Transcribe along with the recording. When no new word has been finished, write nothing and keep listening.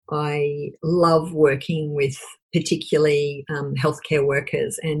I love working with particularly healthcare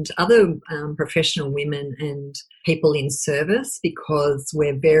workers and other professional women and people in service, because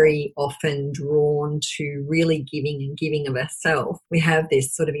we're very often drawn to really giving of ourselves. We have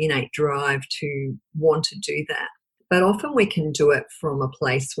this sort of innate drive to want to do that. But often we can do it from a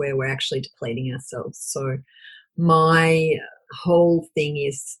place where we're actually depleting ourselves. So my whole thing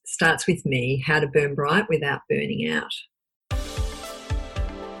starts with me, how to burn bright without burning out.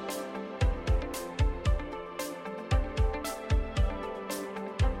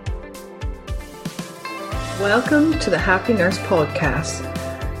 Welcome to the Happy Nurse Podcast.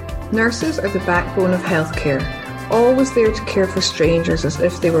 Nurses are the backbone of healthcare, always there to care for strangers as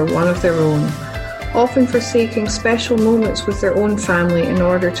if they were one of their own, often forsaking special moments with their own family in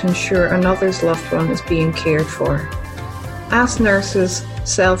order to ensure another's loved one is being cared for. As nurses,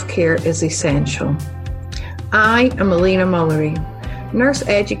 self-care is essential. I am Elena Mullery, nurse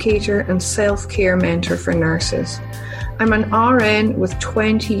educator and self-care mentor for nurses. I'm an RN with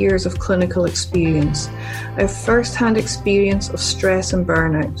 20 years of clinical experience. I have first-hand experience of stress and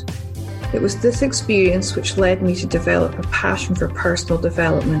burnout. It was this experience which led me to develop a passion for personal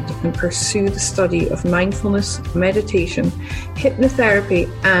development and pursue the study of mindfulness, meditation, hypnotherapy,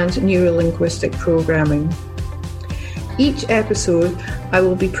 and neuro-linguistic programming. Each episode, I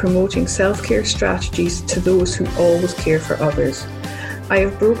will be promoting self-care strategies to those who always care for others. I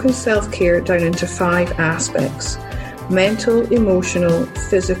have broken self-care down into 5 aspects: mental, emotional,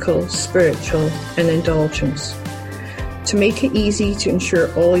 physical, spiritual, and indulgence, to make it easy to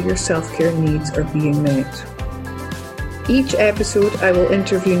ensure all your self-care needs are being met. Each episode, I will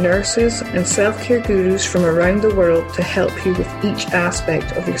interview nurses and self-care gurus from around the world to help you with each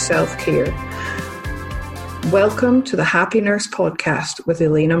aspect of your self-care. Welcome to the Happy Nurse Podcast with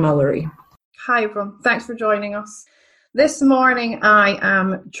Elena Mullery. Hi everyone, thanks for joining us. This morning I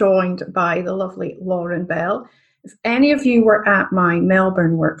am joined by the lovely Lauren Bell. If any of you were at my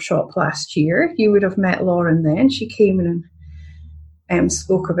Melbourne workshop last year, you would have met Lauren then. She came in and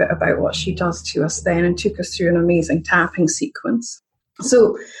spoke a bit about what she does to us then and took us through an amazing tapping sequence.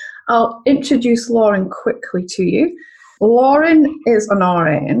 So I'll introduce Lauren quickly to you. Lauren is an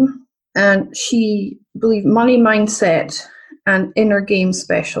RN and she believes money mindset and inner game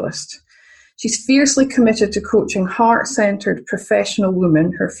specialist. She's fiercely committed to coaching heart-centered professional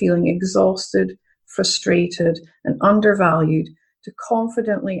women who are feeling exhausted, frustrated and undervalued to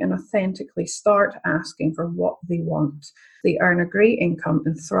confidently and authentically start asking for what they want. They earn a great income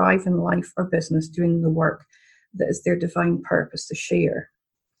and thrive in life or business doing the work that is their divine purpose to share.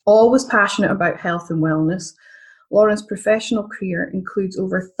 Always passionate about health and wellness, Lauren's professional career includes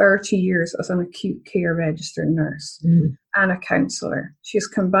over 30 years as an acute care registered nurse and a counsellor. She has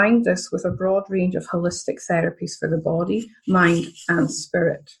combined this with a broad range of holistic therapies for the body, mind and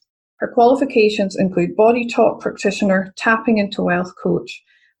spirit. Her qualifications include body talk practitioner, tapping into wealth coach,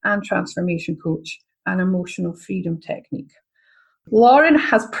 and transformation coach, and emotional freedom technique. Lauren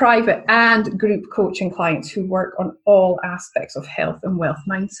has private and group coaching clients who work on all aspects of health and wealth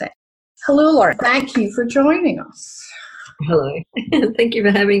mindset. Hello, Lauren. Thank you for joining us. Hello. Thank you for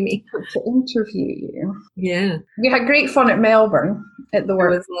having me. To interview you. Yeah. We had great fun at Melbourne at the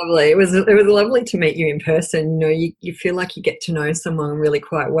work. It was lovely. It was lovely to meet you in person. You know, you feel like you get to know someone really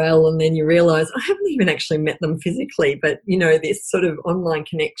quite well, and then you realise I haven't even actually met them physically, but you know, this sort of online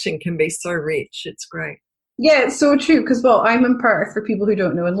connection can be so rich. It's great. Yeah, it's so true because, well, I'm in Perth for people who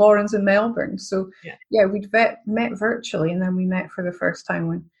don't know, and Lauren's in Melbourne. So yeah we'd met virtually, and then we met for the first time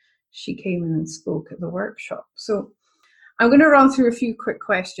when she came in and spoke at the workshop. So I'm going to run through a few quick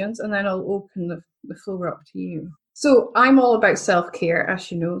questions and then I'll open the floor up to you. So I'm all about self-care. As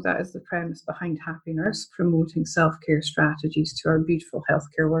you know, that is the premise behind Happy Nurse, promoting self-care strategies to our beautiful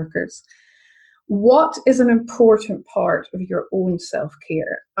healthcare workers. What is an important part of your own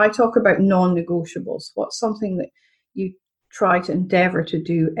self-care? I talk about non-negotiables. What's something that you try to endeavour to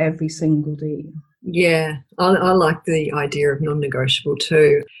do every single day? Yeah, I like the idea of non-negotiable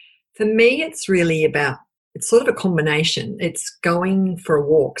too. For me, it's really about, it's sort of a combination. It's going for a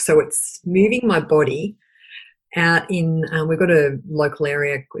walk. So it's moving my body out in, we've got a local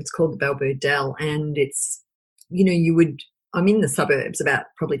area, it's called the Balboo Dell, and it's, you know, I'm in the suburbs about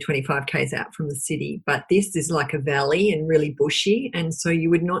probably 25 k's out from the city, but this is like a valley and really bushy, and so you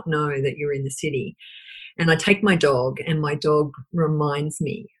would not know that you're in the city. And I take my dog, and my dog reminds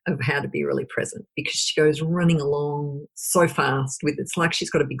me of how to be really present because she goes running along so fast it's like she's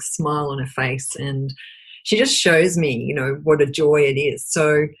got a big smile on her face, and she just shows me, you know, what a joy it is.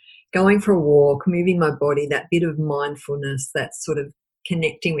 So going for a walk, moving my body, that bit of mindfulness, that sort of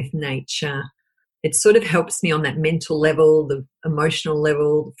connecting with nature, it sort of helps me on that mental level, the emotional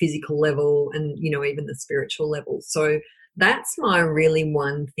level, the physical level, and, even the spiritual level. So that's my really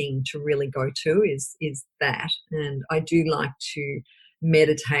one thing to really go to is that. And I do like to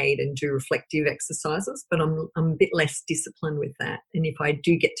meditate and do reflective exercises, but I'm a bit less disciplined with that. And if I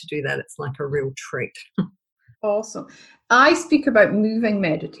do get to do that, it's like a real treat. Awesome. I speak about moving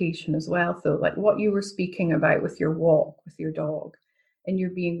meditation as well, though, like what you were speaking about with your walk with your dog and you're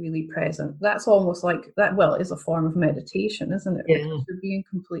being really present. That's almost like that, well, is a form of meditation, isn't it? Yeah. Because you're being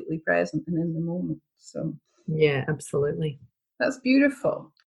completely present and in the moment. So yeah, absolutely. That's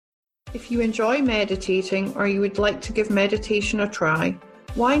beautiful. If you enjoy meditating or you would like to give meditation a try,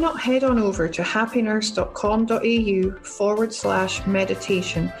 why not head on over to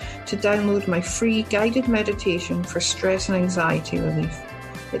happynurse.com.au/meditation to download my free guided meditation for stress and anxiety relief.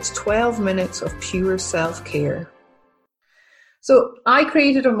 It's 12 minutes of pure self-care. So I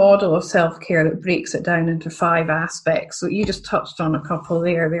created a model of self-care that breaks it down into 5 aspects. So you just touched on a couple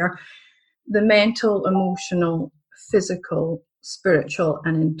there. They are the mental, emotional, physical, spiritual,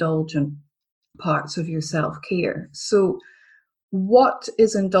 and indulgent parts of your self-care. So what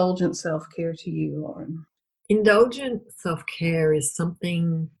is indulgent self-care to you, Lauren? Indulgent self-care is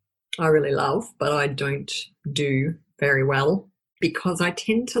something I really love, but I don't do very well because I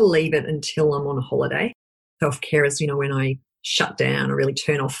tend to leave it until I'm on a holiday. Self-care is, when I shut down, I really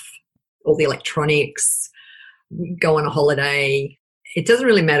turn off all the electronics, go on a holiday. It doesn't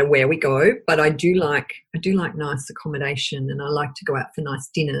really matter where we go, but I do like nice accommodation, and I like to go out for nice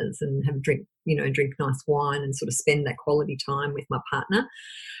dinners and have a drink nice wine and sort of spend that quality time with my partner.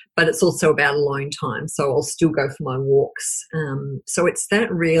 But it's also about alone time, so I'll still go for my walks. So it's that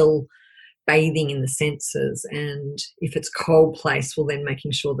real bathing in the senses, and if it's a cold place, well, then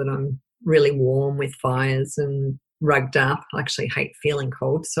making sure that I'm really warm with fires and rugged up. I actually hate feeling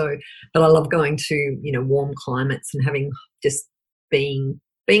cold, but I love going to warm climates and having just being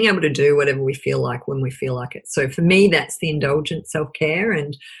able to do whatever we feel like when we feel like it. So for me, that's the indulgent self-care,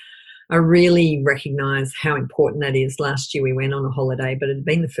 and I really recognise how important that is. Last year we went on a holiday, but it had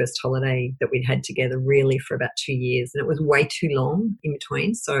been the first holiday that we'd had together really for about 2 years, and it was way too long in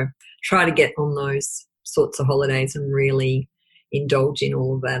between. So try to get on those sorts of holidays and really indulge in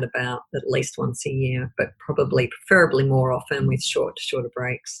all of that about at least once a year, but preferably more often with shorter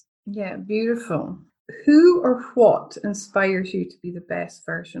breaks. Yeah, beautiful. Who or what inspires you to be the best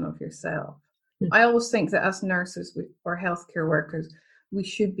version of yourself? I always think that as nurses or healthcare workers, we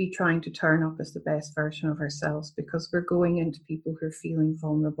should be trying to turn up as the best version of ourselves because we're going into people who are feeling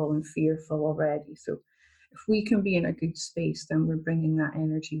vulnerable and fearful already. So if we can be in a good space, then we're bringing that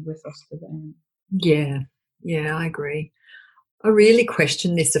energy with us to them. Yeah, I agree. I really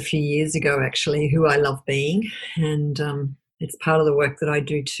questioned this a few years ago, actually, who I love being. And it's part of the work that I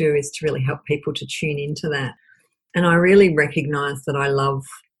do too, is to really help people to tune into that. And I really recognise that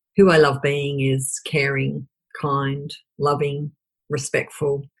who I love being is caring, kind, loving,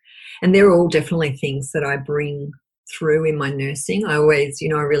 respectful. And they're all definitely things that I bring through in my nursing. I always,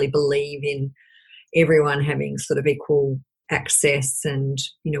 I really believe in everyone having sort of equal access, and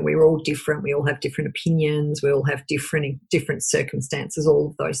we're all different, we all have different opinions, we all have different circumstances, all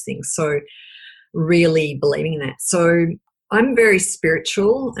of those things. So really believing in that. So I'm very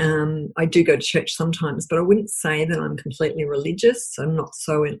spiritual. I do go to church sometimes, but I wouldn't say that I'm completely religious. I'm not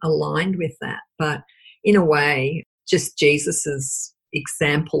so aligned with that, but in a way, just Jesus's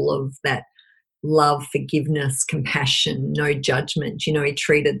example of that love, forgiveness, compassion, no judgment. He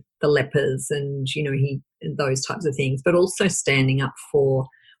treated the lepers and, those types of things, but also standing up for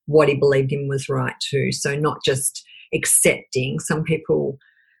what he believed in was right too. So not just accepting. Some people,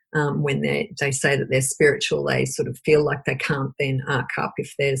 when they say that they're spiritual, they sort of feel like they can't then arc up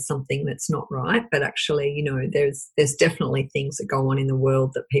if there's something that's not right. But actually, there's definitely things that go on in the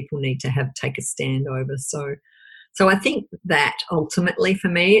world that people need to take a stand over. So I think that ultimately for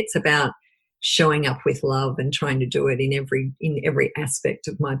me, it's about showing up with love and trying to do it in every aspect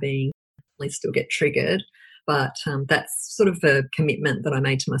of my being. I still get triggered, but that's sort of a commitment that I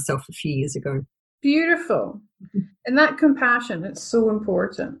made to myself a few years ago. Beautiful. And that compassion, it's so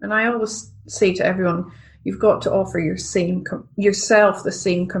important. And I always say to everyone, you've got to offer yourself the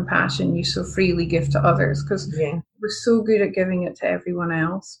same compassion you so freely give to others, because we're so good at giving it to everyone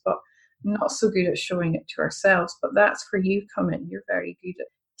else, but not so good at showing it to ourselves. But that's where you come in. You're very good at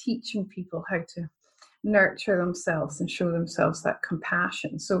teaching people how to nurture themselves and show themselves that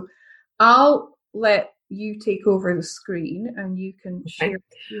compassion. So I'll let you take over the screen and you can share.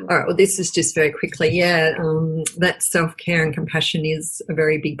 All right. Well, this is just very quickly. Yeah, that self-care and compassion is a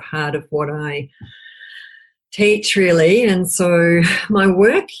very big part of what I teach, really. And so my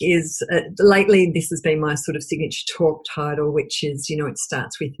work is, lately this has been my sort of signature talk title, which is, it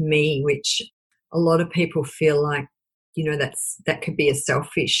starts with me, which a lot of people feel like, that could be a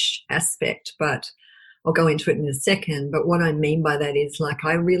selfish aspect, but I'll go into it in a second. But what I mean by that is, like,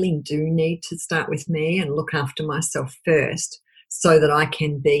 I really do need to start with me and look after myself first so that I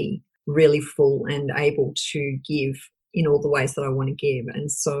can be really full and able to give in all the ways that I want to give. And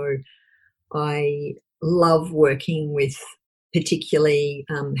so I love working with particularly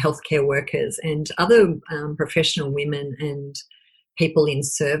healthcare workers and other professional women and people in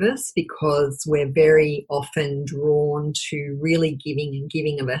service, because we're very often drawn to really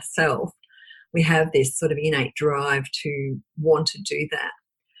giving of ourselves. We have this sort of innate drive to want to do that.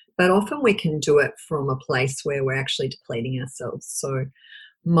 But often we can do it from a place where we're actually depleting ourselves. So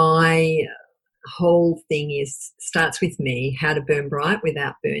my whole thing starts with me, how to burn bright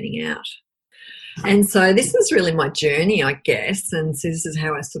without burning out. And so this is really my journey, I guess, and so this is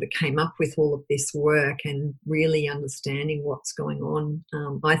how I sort of came up with all of this work and really understanding what's going on.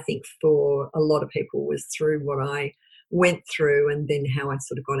 I think for a lot of people was through what I went through and then how I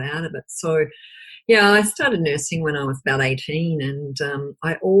sort of got out of it. So, yeah, I started nursing when I was about 18, and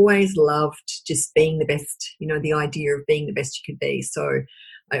I always loved just being the best, the idea of being the best you could be. So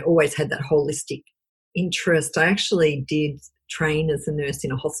I always had that holistic interest. I actually did train as a nurse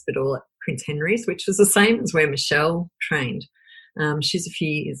in a hospital at Prince Henry's, which was the same as where Michelle trained. She's a few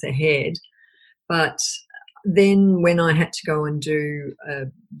years ahead. But then when I had to go and do, a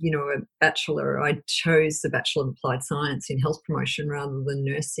bachelor, I chose the Bachelor of Applied Science in Health Promotion rather than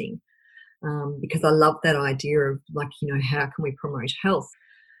nursing, because I love that idea of, like, how can we promote health?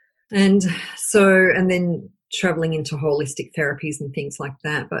 And so, and then traveling into holistic therapies and things like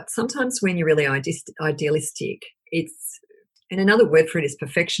that. But sometimes when you're really idealistic, and another word for it is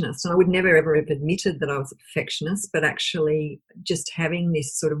perfectionist. And I would never, ever have admitted that I was a perfectionist, but actually just having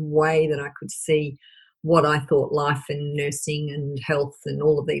this sort of way that I could see what I thought life and nursing and health and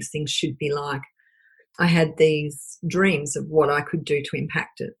all of these things should be like. I had these dreams of what I could do to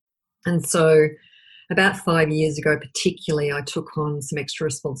impact it. And so about 5 years ago, particularly, I took on some extra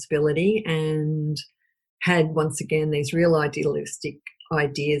responsibility and had, once again, these real idealistic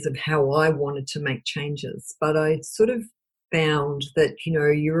ideas of how I wanted to make changes. But I sort of found that,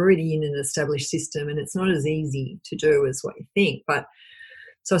 you're already in an established system and it's not as easy to do as what you think. But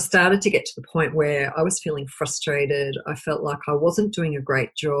so I started to get to the point where I was feeling frustrated. I felt like I wasn't doing a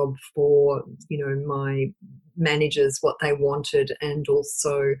great job for, my managers, what they wanted, and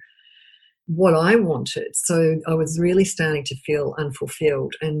also what I wanted. So I was really starting to feel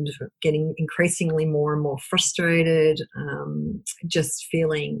unfulfilled and getting increasingly more and more frustrated, just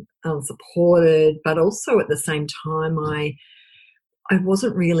feeling unsupported. But also at the same time, I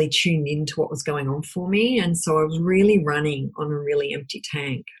wasn't really tuned into what was going on for me. And so I was really running on a really empty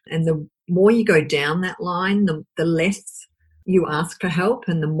tank. And the more you go down that line, the less you ask for help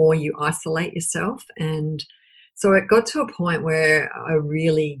and the more you isolate yourself. And so it got to a point where I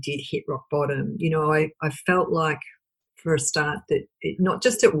really did hit rock bottom. I felt like, for a start, that not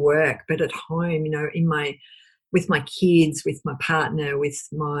just at work, but at home, with my kids, with my partner, with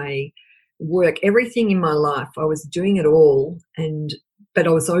my work, everything in my life, I was doing it all, but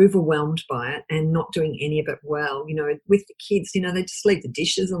I was overwhelmed by it and not doing any of it well. With the kids, they just leave the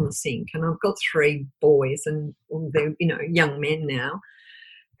dishes on the sink, and I've got 3 boys and they're, young men now.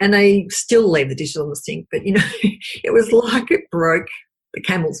 And they still leave the dishes on the sink. But, it was like it broke the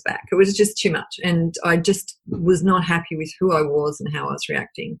camel's back. It was just too much. And I just was not happy with who I was and how I was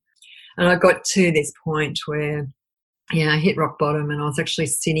reacting. And I got to this point where, I hit rock bottom, and I was actually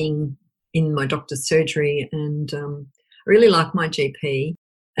sitting in my doctor's surgery, and I really liked my GP.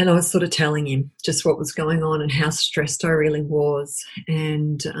 And I was sort of telling him just what was going on and how stressed I really was.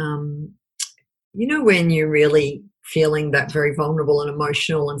 And, when you're really feeling that very vulnerable and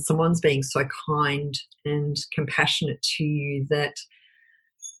emotional, and someone's being so kind and compassionate to you, that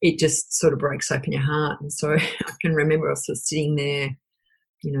it just sort of breaks open your heart. And so I can remember I was sort of sitting there,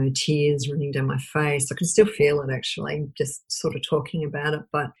 tears running down my face. I can still feel it, actually, just sort of talking about it.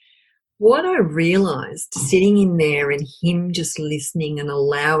 But what I realised sitting in there and him just listening and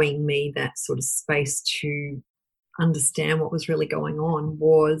allowing me that sort of space to understand what was really going on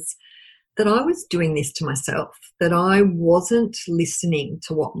was that I was doing this to myself, that I wasn't listening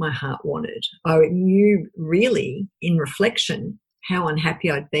to what my heart wanted. I knew really in reflection how unhappy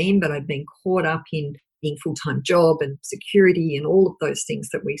I'd been, but I'd been caught up in being full-time job and security and all of those things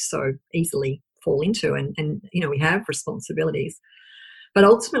that we so easily fall into, and we have responsibilities. But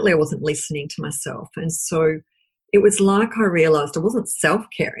ultimately I wasn't listening to myself. And so it was like I realised I wasn't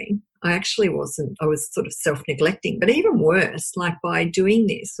self-caring. I actually wasn't, I was sort of self-neglecting. But even worse, like by doing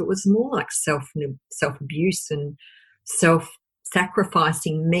this, it was more like self-abuse and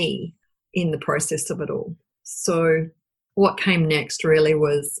self-sacrificing me in the process of it all. So what came next really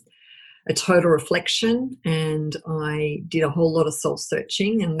was a total reflection, and I did a whole lot of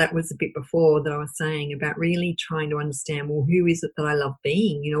soul-searching, and that was a bit before that I was saying about really trying to understand, well, who is it that I love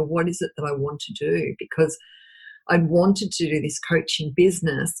being? What is it that I want to do? Because I'd wanted to do this coaching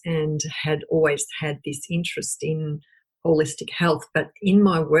business and had always had this interest in holistic health, but in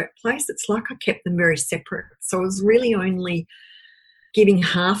my workplace, it's like I kept them very separate. So I was really only giving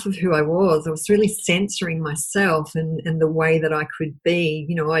half of who I was. I was really censoring myself and the way that I could be.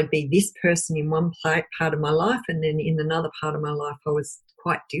 I'd be this person in one part of my life, and then in another part of my life, I was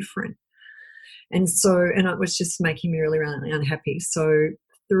quite different. And it was just making me really, really unhappy. So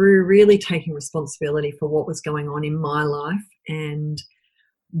through really taking responsibility for what was going on in my life and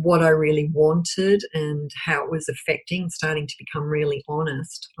what I really wanted and how it was affecting, starting to become really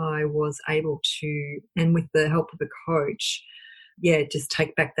honest, I was able to, and with the help of a coach, just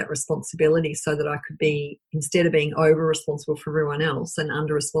take back that responsibility so that I could be, instead of being over responsible for everyone else and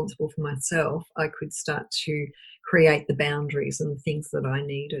under responsible for myself, I could start to create the boundaries and the things that I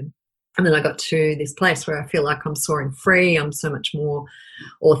needed. And then I got to this place where I feel like I'm soaring free. I'm so much more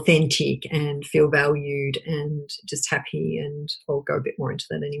authentic and feel valued and just happy. And I'll go a bit more into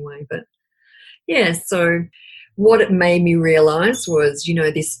that anyway. But so what it made me realize was,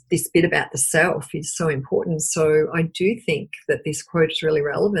 this bit about the self is so important. So I do think that this quote is really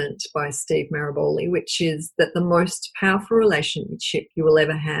relevant by Steve Maraboli, which is that the most powerful relationship you will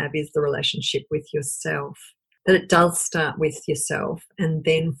ever have is the relationship with yourself. That it does start with yourself, and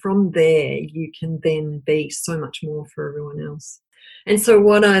then from there you can then be so much more for everyone else. And so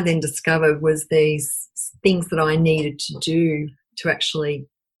what I then discovered was these things that I needed to do to actually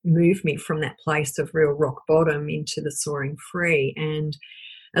move me from that place of real rock bottom into the soaring free. And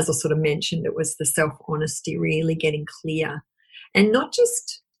as I sort of mentioned, it was the self-honesty, really getting clear. And not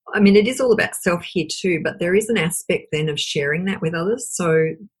just, it is all about self here too, but there is an aspect then of sharing that with others.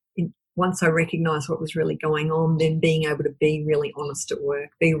 So once I recognised what was really going on, then being able to be really honest at work,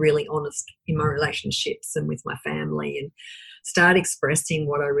 be really honest in my relationships and with my family, and start expressing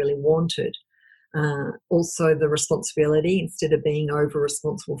what I really wanted. Also the responsibility, instead of being over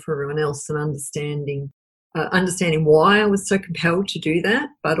responsible for everyone else, and understanding why I was so compelled to do that,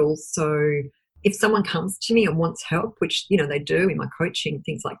 but also if someone comes to me and wants help, which, they do in my coaching,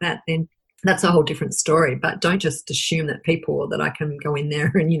 things like that, then that's a whole different story. But don't just assume that I can go in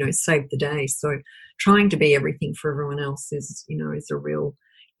there and, save the day. So trying to be everything for everyone else is a real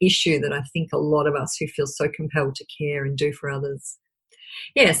issue that I think a lot of us who feel so compelled to care and do for others.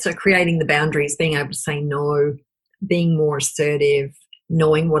 So creating the boundaries, being able to say no, being more assertive,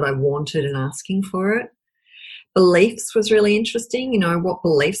 knowing what I wanted and asking for it. Beliefs was really interesting, what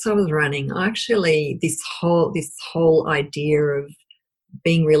beliefs I was running. Actually, this whole idea of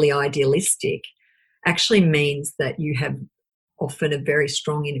being really idealistic actually means that you have often a very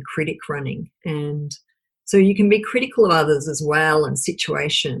strong inner critic running. And so you can be critical of others as well and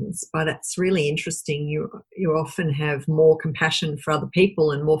situations, but it's really interesting. You often have more compassion for other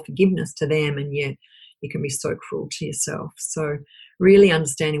people and more forgiveness to them, and yet you can be so cruel to yourself. So really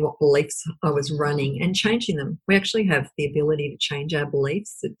understanding what beliefs I was running and changing them. We actually have the ability to change our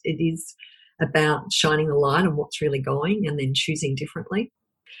beliefs. It is about shining the light on what's really going and then choosing differently.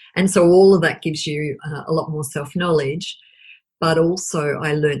 And so all of that gives you a lot more self-knowledge, but also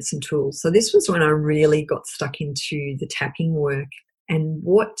I learned some tools. So this was when I really got stuck into the tapping work. And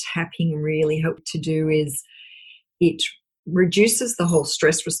what tapping really helped to do is it reduces the whole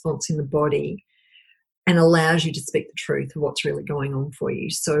stress response in the body and allows you to speak the truth of what's really going on for you.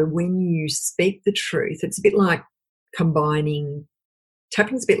 So when you speak the truth, it's a bit like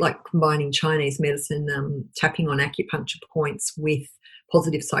tapping's a bit like combining Chinese medicine, tapping on acupuncture points with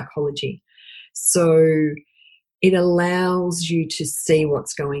positive psychology. So it allows you to see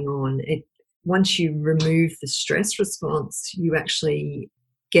what's going on. Once you remove the stress response, you actually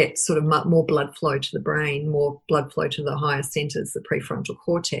get sort of more blood flow to the brain, more blood flow to the higher centres, the prefrontal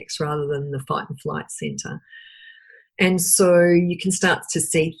cortex, rather than the fight and flight centre. And so you can start to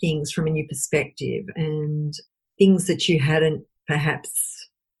see things from a new perspective, and things that you hadn't perhaps,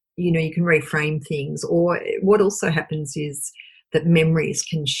 you can reframe things. Or what also happens is that memories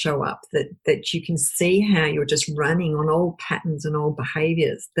can show up, that you can see how you're just running on old patterns and old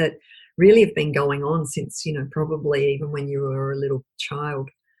behaviours that really have been going on since, probably even when you were a little child.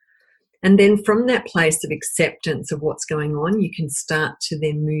 And then from that place of acceptance of what's going on, you can start to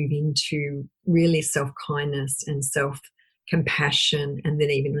then move into really self-kindness and compassion, and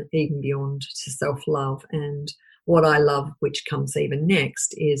then even beyond to self-love. And what I love, which comes even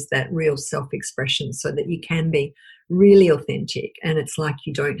next, is that real self-expression, so that you can be really authentic, and it's like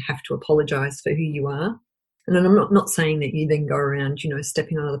you don't have to apologize for who you are. And I'm not saying that you then go around,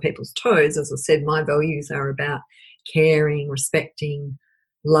 stepping on other people's toes. As I said, my values are about caring, respecting,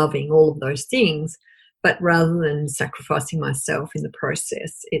 loving, all of those things. But rather than sacrificing myself in the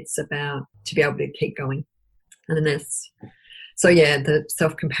process, it's about to be able to keep going. And then the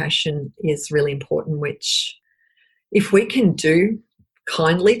self-compassion is really important, which if we can do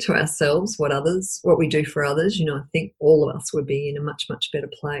kindly to ourselves what we do for others, I think all of us would be in a much, much better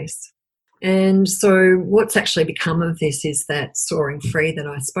place. And so what's actually become of this is that soaring free that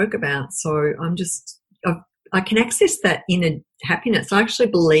I spoke about. So I can access that inner happiness. I actually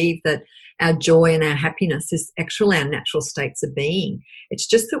believe that our joy and our happiness is actually our natural states of being. It's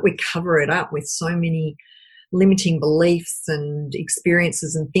just that we cover it up with so many limiting beliefs and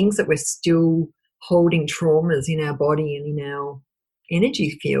experiences and things that we're still holding traumas in our body and in our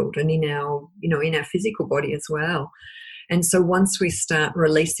energy field and in our, in our physical body as well. And so once we start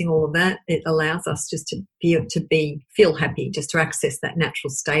releasing all of that, it allows us just to feel happy, just to access that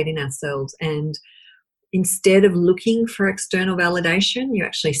natural state in ourselves. And instead of looking for external validation, you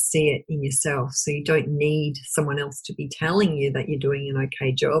actually see it in yourself. So you don't need someone else to be telling you that you're doing an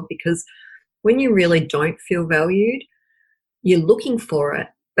okay job, because when you really don't feel valued, you're looking for it.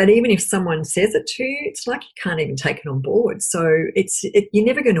 But even if someone says it to you, it's like you can't even take it on board. So you're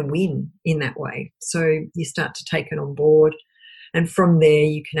never going to win in that way. So you start to take it on board. And from there,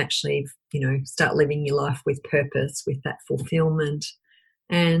 you can actually, start living your life with purpose, with that fulfillment.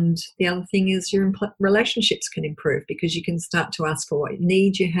 And the other thing is your relationships can improve, because you can start to ask for what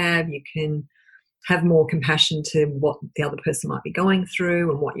needs you have. You can have more compassion to what the other person might be going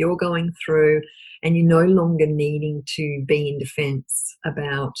through and what you're going through. And you're no longer needing to be in defense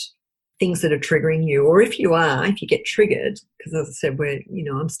about things that are triggering you. Or if you get triggered, because as I said,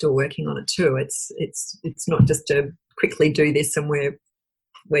 I'm still working on it too. It's not just to quickly do this and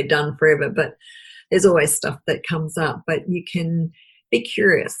we're done forever, but there's always stuff that comes up. But you can be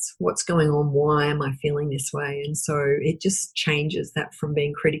curious, what's going on? Why am I feeling this way? And so it just changes that from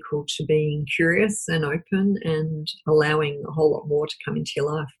being critical to being curious and open and allowing a whole lot more to come into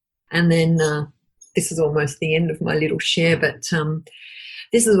your life. And then this is almost the end of my little share, but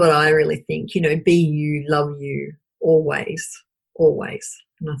this is what I really think, be you, love you, always, always.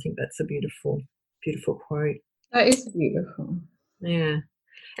 And I think that's a beautiful, beautiful quote. That is beautiful. Yeah.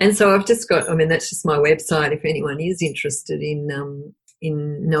 And so I've just got, that's just my website if anyone is interested in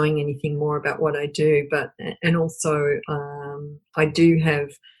knowing anything more about what I do. And also I do have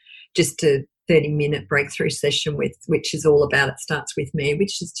just a 30-minute breakthrough session which is all about It Starts With Me,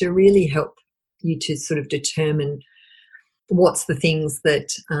 which is to really help you to sort of determine what's the things that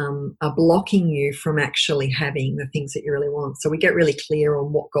are blocking you from actually having the things that you really want. So we get really clear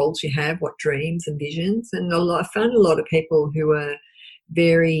on what goals you have, what dreams and visions. And I found a lot of people who are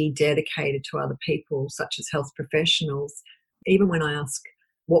very dedicated to other people, such as health professionals. Even when I ask,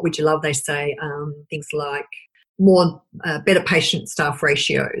 what would you love? They say things like more better patient staff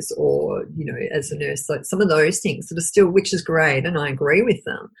ratios, or, as a nurse, like some of those things that are still, which is great, and I agree with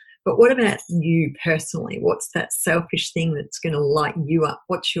them. But what about you personally? What's that selfish thing that's going to light you up?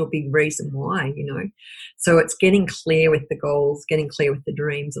 What's your big reason why, So it's getting clear with the goals, getting clear with the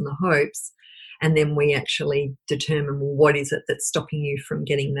dreams and the hopes, and then we actually determine, well, what is it that's stopping you from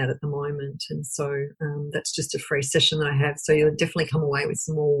getting that at the moment? And so that's just a free session that I have. So you'll definitely come away with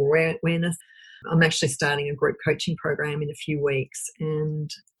some more awareness. I'm actually starting a group coaching program in a few weeks.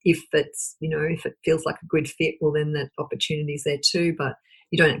 And if it's, if it feels like a good fit, well, then that opportunity's there too. But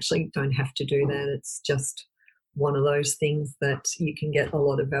you don't have to do that. It's just one of those things that you can get a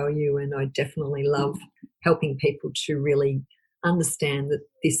lot of value. And I definitely love helping people to really understand that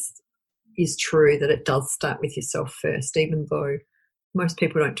this is true, that it does start with yourself first, even though most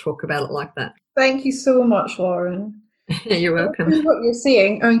people don't talk about it like that. Thank you so much, Lauren. You're welcome. What you're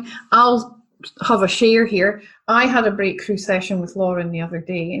saying, I'll have a share here. I had a breakthrough session with Lauren the other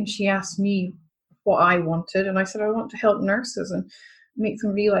day, and she asked me what I wanted, and I said I want to help nurses and make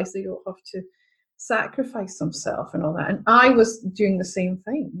them realise they don't have to sacrifice themselves and all that. And I was doing the same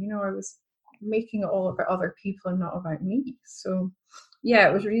thing. I was making it all about other people and not about me. So yeah,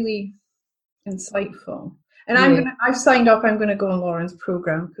 it was really insightful. And I've signed up. I'm going to go on Lauren's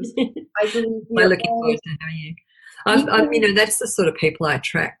program because I believe I'm looking forward to having you. That's the sort of people I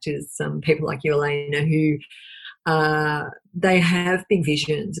attract, is people like you, Elena, who they have big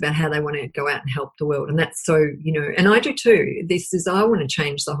visions about how they want to go out and help the world. And that's so, and I do too. I want to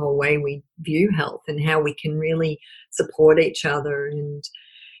change the whole way we view health and how we can really support each other, and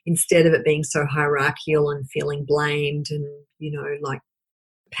instead of it being so hierarchical and feeling blamed and, like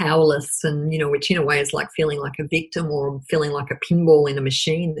powerless and, which in a way is like feeling like a victim or feeling like a pinball in a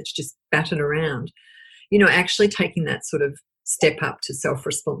machine that's just battered around, actually taking that sort of step up to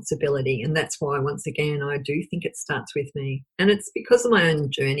self-responsibility. And that's why, once again, I do think it starts with me. And it's because of my own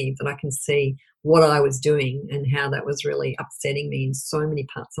journey that I can see what I was doing and how that was really upsetting me in so many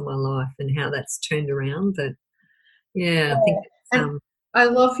parts of my life, and how that's turned around. That, I think I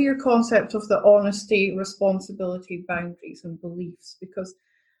love your concept of the honesty, responsibility, boundaries and beliefs, because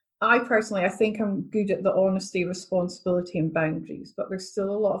I think I'm good at the honesty, responsibility and boundaries, but there's still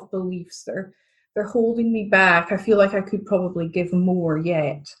a lot of beliefs that they're holding me back. I feel like I could probably give more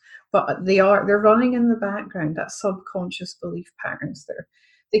yet, but they're running in the background, that subconscious belief patterns there.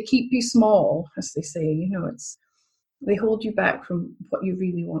 They keep you small, as they say, they hold you back from what you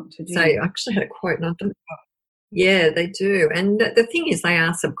really want to do. So I actually had a quote, and yeah, they do. And the thing is, they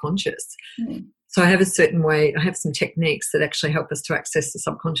are subconscious. So I have some techniques that actually help us to access the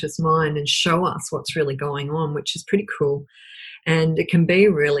subconscious mind and show us what's really going on, which is pretty cool. And it can be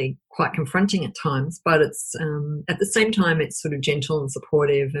really quite confronting at times, but it's at the same time, it's sort of gentle and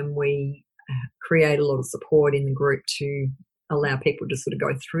supportive, and we create a lot of support in the group to allow people to sort of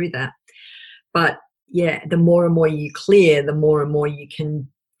go through that. But yeah, the more and more you clear, the more and more you can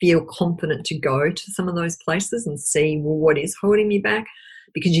feel confident to go to some of those places and see, well, what is holding me back?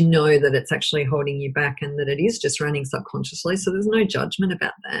 Because you know that it's actually holding you back and that it is just running subconsciously. So there's no judgment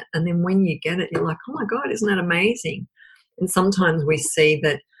about that. And then when you get it, you're like, oh my God, isn't that amazing? And sometimes we see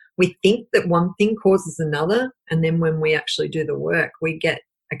that we think that one thing causes another. And then when we actually do the work, we get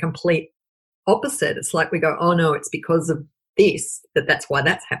a complete opposite. It's like we go, oh no, it's because of this, that's why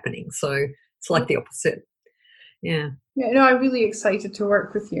that's happening. So it's like the opposite. Yeah. Yeah, no, I'm really excited to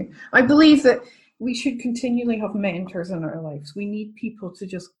work with you. I believe that we should continually have mentors in our lives. We need people to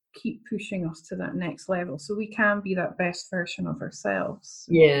just keep pushing us to that next level so we can be that best version of ourselves.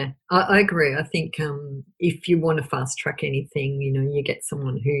 Yeah, I agree. I think if you want to fast track anything, you get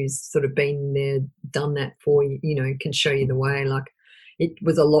someone who's sort of been there, done that for you, can show you the way. Like, it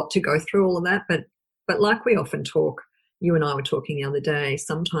was a lot to go through all of that, but like we often talk, you and I were talking the other day,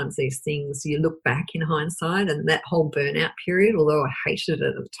 sometimes these things, you look back in hindsight, and that whole burnout period, although I hated it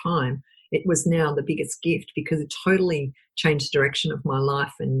at the time, it was now the biggest gift because it totally changed the direction of my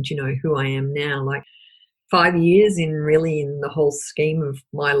life and, who I am now. Like, 5 years in the whole scheme of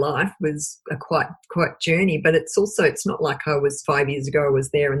my life was a quite journey, but it's not like I was 5 years ago, I was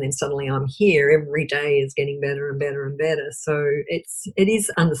there and then suddenly I'm here. Every day is getting better and better and better. So it is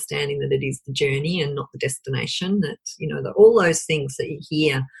understanding that it is the journey and not the destination, that, that all those things that you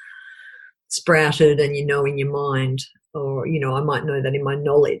hear sprouted and in your mind, or I might know that in my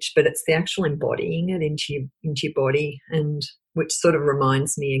knowledge, but it's the actual embodying it into your body, and which sort of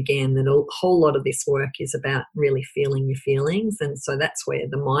reminds me again that a whole lot of this work is about really feeling your feelings. And so that's where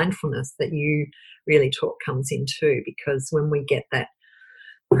the mindfulness that you really taught comes in too, because when we get that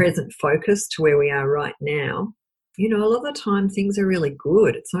present focus to where we are right now, a lot of the time things are really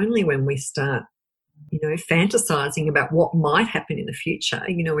good. It's only when we start fantasizing about what might happen in the future,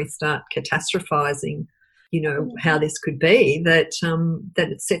 we start catastrophizing, how this could be, that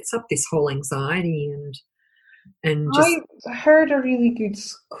it sets up this whole anxiety and just. I heard a really good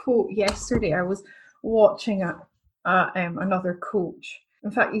quote yesterday. I was watching another coach. In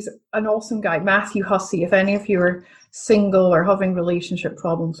fact, he's an awesome guy, Matthew Hussey. If any of you are single or having relationship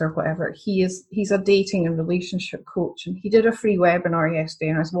problems or whatever, he's a dating and relationship coach, and he did a free webinar yesterday,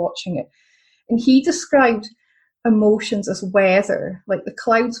 and I was watching it. And he described emotions as weather, like the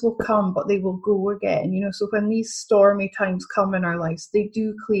clouds will come, but they will go again. So when these stormy times come in our lives, they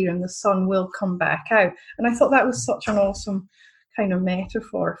do clear and the sun will come back out. And I thought that was such an awesome kind of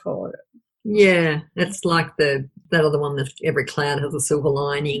metaphor for it. Yeah, it's like that other one that every cloud has a silver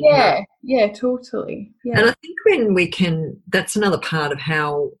lining. Yeah, totally. Yeah. And I think that's another part of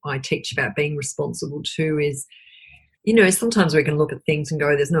how I teach about being responsible too, is sometimes we can look at things and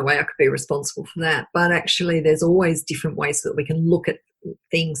go, there's no way I could be responsible for that. But actually there's always different ways that we can look at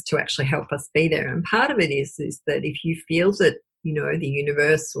things to actually help us be there. And part of it is that if you feel that, the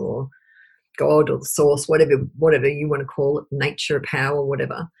universe or God or the source, whatever you want to call it, nature, power,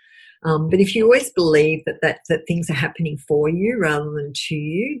 whatever. But if you always believe that things are happening for you rather than to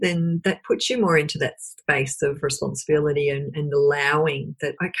you, then that puts you more into that space of responsibility and allowing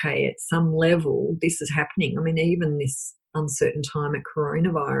that, okay, at some level, this is happening. I mean, even this uncertain time at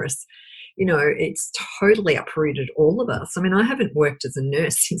coronavirus, it's totally uprooted all of us. I mean, I haven't worked as a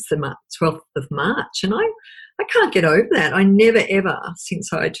nurse since the 12th of March, and I can't get over that. I never, ever,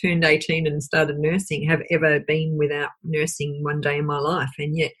 since I turned 18 and started nursing, have ever been without nursing one day in my life.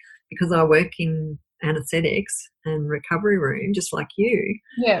 And yet, because I work in anaesthetics and recovery room, just like you,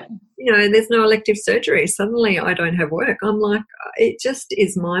 there's no elective surgery. Suddenly I don't have work. I'm like, it just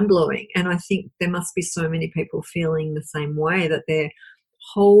is mind-blowing. And I think there must be so many people feeling the same way, that their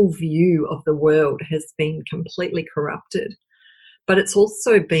whole view of the world has been completely corrupted. But it's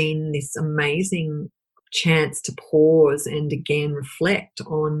also been this amazing chance to pause and again reflect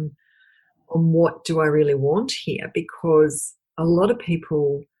on what do I really want here, because a lot of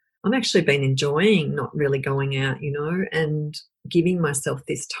people, I've actually been enjoying not really going out, and giving myself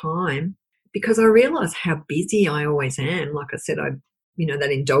this time, because I realise how busy I always am. Like I said,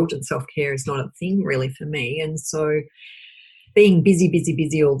 that indulgent self-care is not a thing really for me. And so being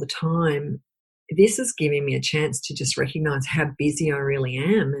busy all the time, this is giving me a chance to just recognise how busy I really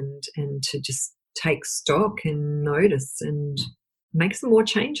am, and to just take stock and notice and make some more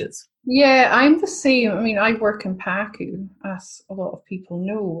changes. Yeah, I'm the same. I mean, I work in PACU, as a lot of people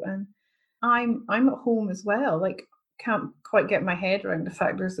know, and I'm at home as well. Like, can't quite get my head around the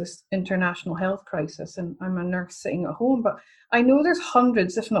fact there's this international health crisis, and I'm a nurse sitting at home. But I know there's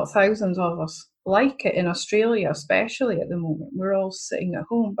hundreds, if not thousands, of us like it in Australia, especially at the moment. We're all sitting at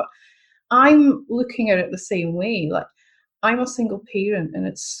home, but I'm looking at it the same way. Like, I'm a single parent, and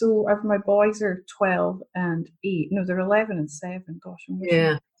it's so. My boys are 12 and 8. No, they're 11 and 7. Gosh, I'm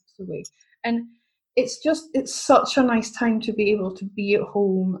wishing away. And it's such a nice time to be able to be at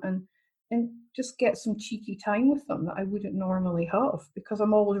home and just get some cheeky time with them that I wouldn't normally have, because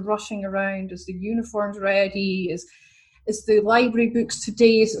I'm always rushing around. Is the uniforms ready? Is the library books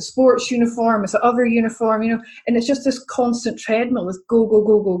today? Is it sports uniform? Is it other uniform? And it's just this constant treadmill. Is go, go,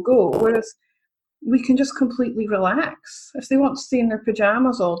 go, go, go. Whereas we can just completely relax. If they want to stay in their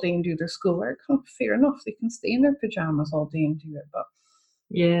pajamas all day and do their schoolwork, fair enough. They can stay in their pajamas all day and do it. But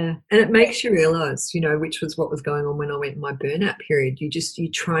yeah, and it makes you realise, which was what was going on when I went in my burnout period. You're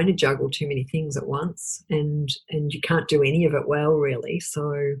trying to juggle too many things at once, and you can't do any of it well, really.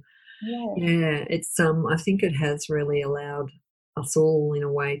 So it's I think it has really allowed us all in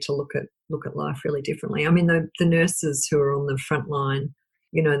a way to look at life really differently. I mean, the nurses who are on the front line,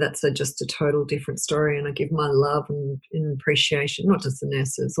 that's just a total different story, and I give my love and appreciation, not just the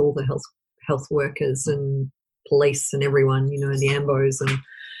nurses, all the health workers and police and everyone, the AMBOs and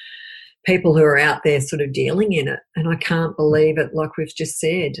people who are out there sort of dealing in it. And I can't believe it, like we've just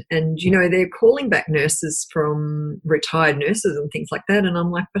said. And, they're calling back nurses from retired nurses and things like that. And I'm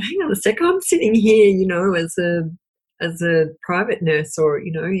like, but hang on a sec, I'm sitting here, as a private nurse or,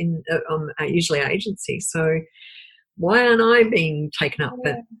 in usually agency. So why aren't I being taken up?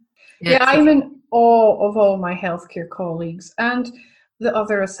 But I'm in awe of all my healthcare colleagues and the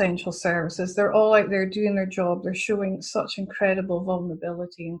other essential services. They're all out there doing their job. They're showing such incredible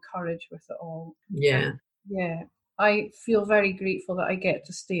vulnerability and courage with it all. Yeah. I feel very grateful that I get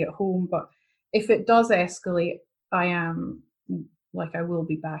to stay at home, but if it does escalate, I will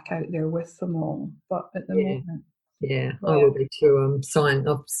be back out there with them all. But at the moment. Yeah, I will be too.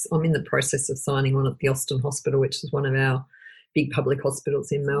 I'm in the process of signing on at the Austin Hospital, which is one of our big public hospitals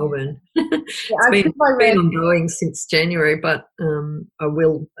in Melbourne. It's been ongoing since January, but I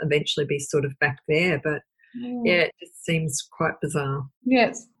will eventually be sort of back there. But it just seems quite bizarre.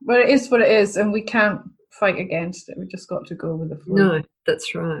 Yes, but it is what it is, and we can't fight against it. We just got to go with the flow. No,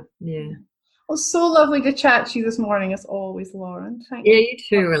 that's right. Yeah. Well, so lovely to chat to you this morning, as always, Lauren. Thank you. Yeah, you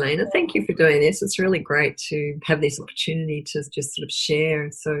too, Elena. Thank you for doing this. It's really great to have this opportunity to just sort of share.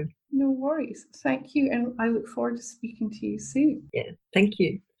 So no worries. Thank you, and I look forward to speaking to you soon. Yeah, thank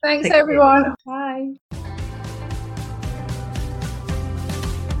you. Thanks, everyone. Bye.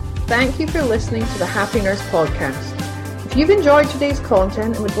 Thank you for listening to the Happy Nurse podcast. If you've enjoyed today's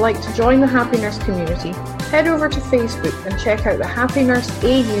content and would like to join the Happy Nurse community, head over to Facebook and check out the Happy Nurse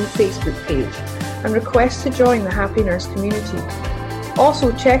AU Facebook page and request to join the Happy Nurse community.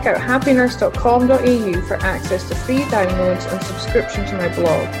 Also, check out happynurse.com.au for access to free downloads and subscription to my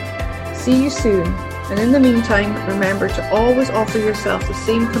blog. See you soon, and in the meantime, remember to always offer yourself the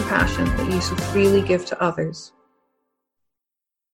same compassion that you so freely give to others.